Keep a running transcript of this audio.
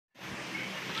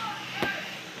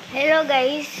Hello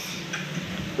guys,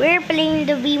 we're playing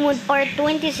the VMOD part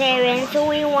 27, so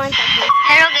we want to...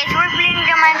 Hello guys, we're playing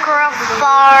the Minecraft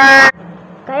part...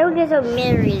 Kayo guys are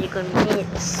really good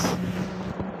mates.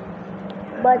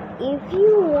 But if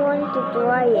you want to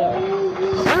try it,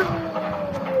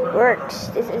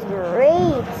 works. This is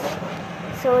great.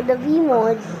 So the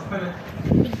VMOD,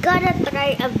 we gotta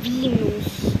try a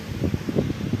Venus.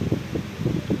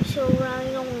 So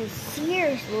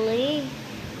seriously,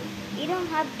 we don't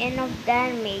have enough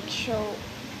damage, so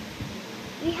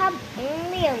we have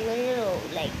only a little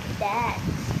like that.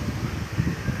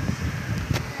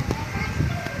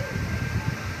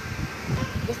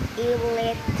 Disable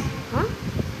it. Huh?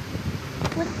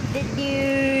 What the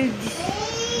dudes?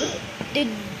 What the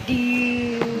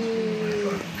dudes?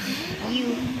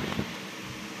 You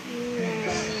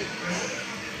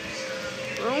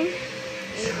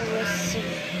it was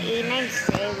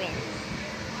 897.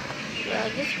 Yeah,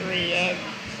 I'll just read it.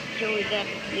 So we got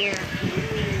it here.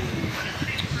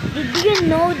 Did you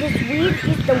know this weed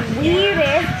is the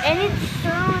weirdest, and it's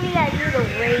certainly a little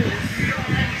race.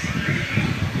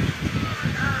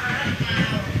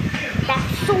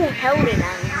 That's so healthy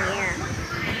down here.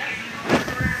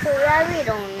 So yeah, we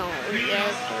don't know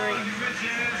yet.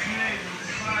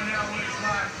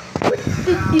 What's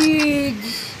the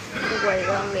dudes? Wait,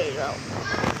 go.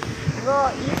 Bro,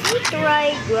 if you try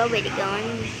gravity gun,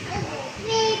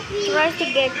 tries to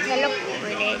get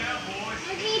teleported.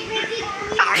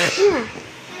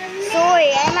 Sorry,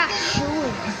 I'm not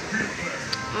sure.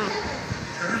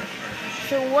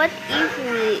 So what if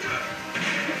we...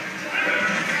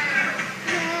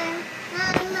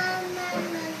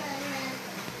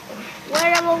 What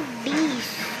about these?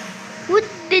 What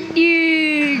the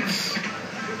dudes?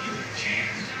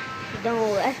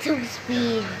 No, that's so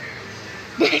speed.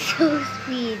 That's so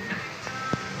speed.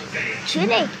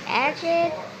 Should I catch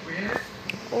it?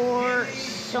 Or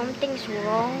something's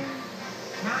wrong?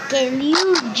 Can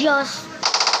you just...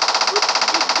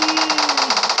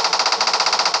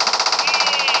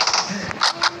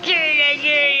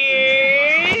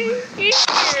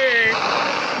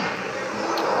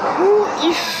 Who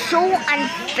is so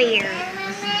unfair?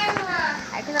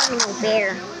 I cannot even know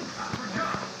bear.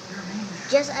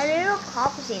 Just a little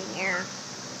cops in here.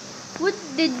 What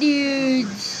the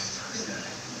dudes?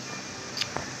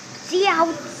 See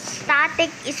how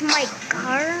static is my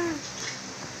car?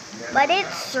 But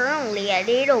it's certainly a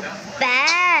little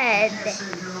bad.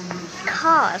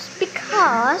 Because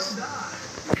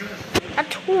the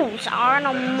tools are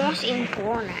the most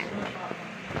important.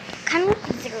 Can we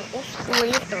consider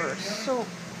oscillators? So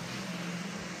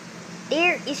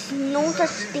there is no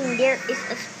such thing. There is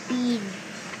a speed.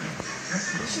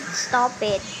 You should stop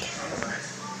it.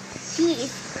 He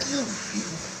is kid.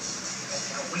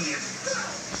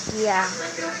 Yeah.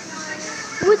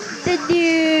 What the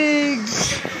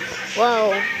dudes?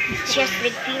 Whoa. Just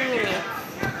 15 minutes.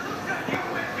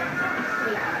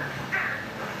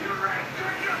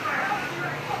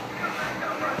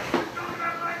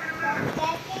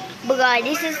 But God,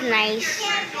 this is nice.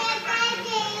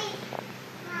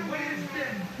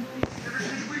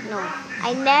 No,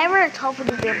 I never talked with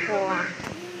it before.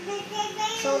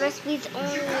 So the speed's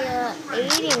only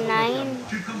 89.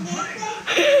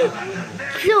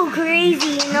 So crazy,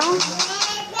 you know?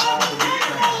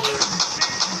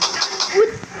 What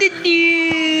the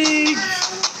dudes?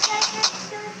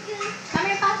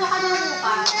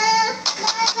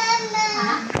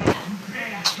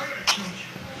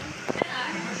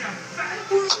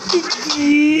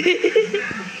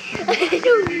 I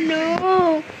don't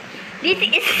know. This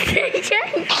is such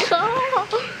a car.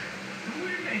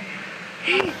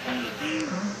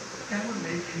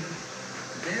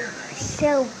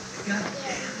 So,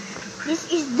 this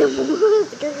is the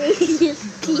most craziest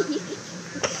thing.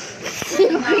 So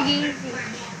crazy.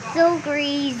 So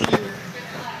crazy.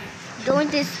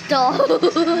 Don't stop.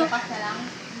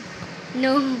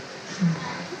 No.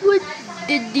 What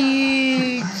the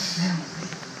dudes?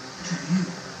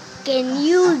 Can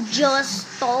you just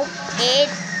stop it?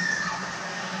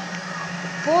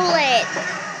 Pull it.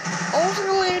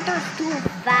 Oscillator's too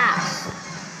fast.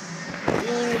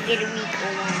 We get a week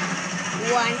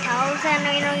 1,000.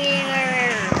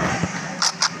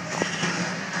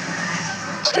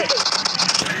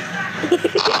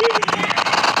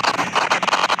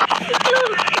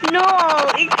 No,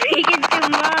 it's taking too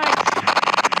much.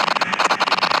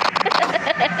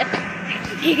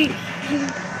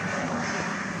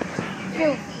 So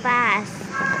fast.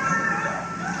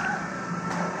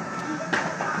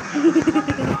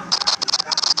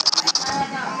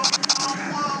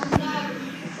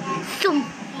 So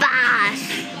fast.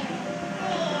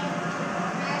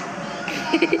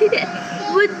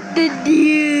 What the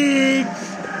dudes?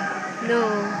 No,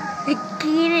 I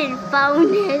couldn't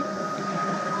found it.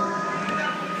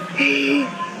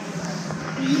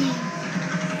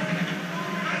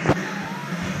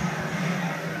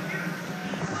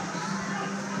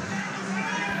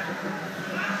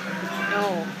 No.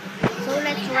 So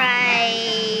let's try.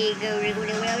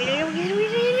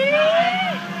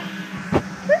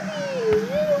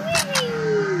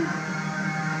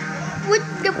 What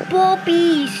the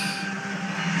poppies?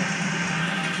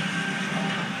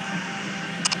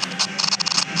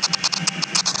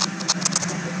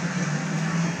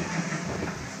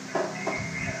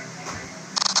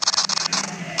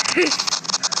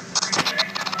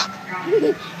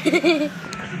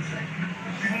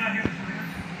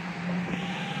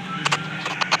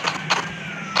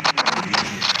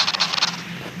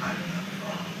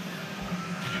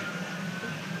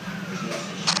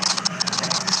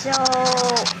 So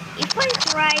if I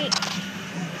try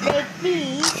like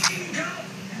this,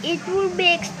 it will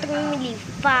be extremely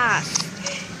fast.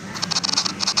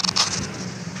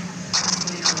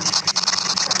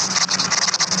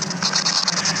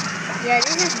 Yeah,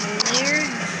 this is weird.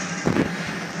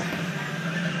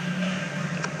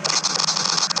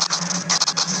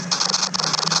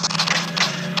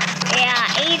 Yeah,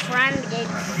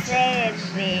 807.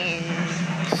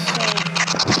 So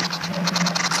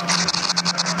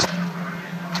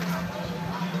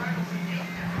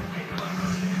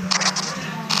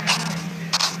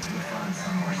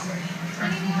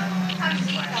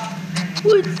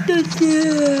what the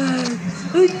heck?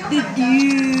 What the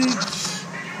dudes?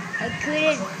 I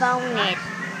couldn't found it.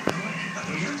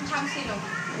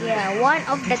 Yeah, one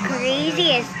of the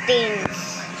craziest things.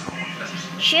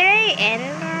 Should I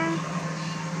enter?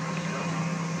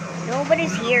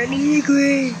 Nobody's here.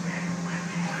 Great.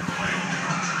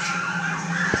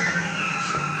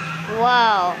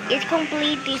 Wow, it's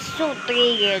completely so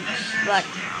triggered, but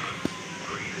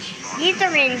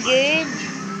literally good.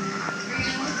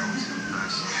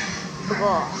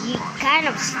 Bro, you kind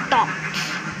of stopped.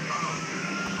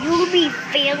 You'll be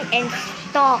failed and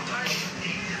stopped.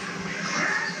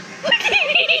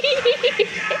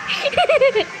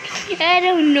 I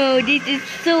don't know, this is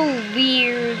so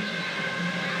weird.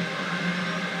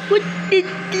 What the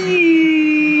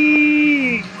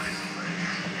dude?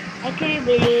 I couldn't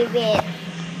believe it.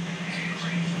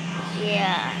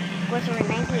 Yeah, it was over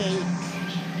 98.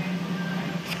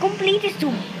 It's completely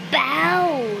so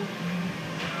bad.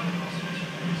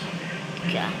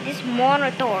 Yeah, this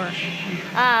monitor.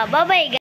 Bye bye guys.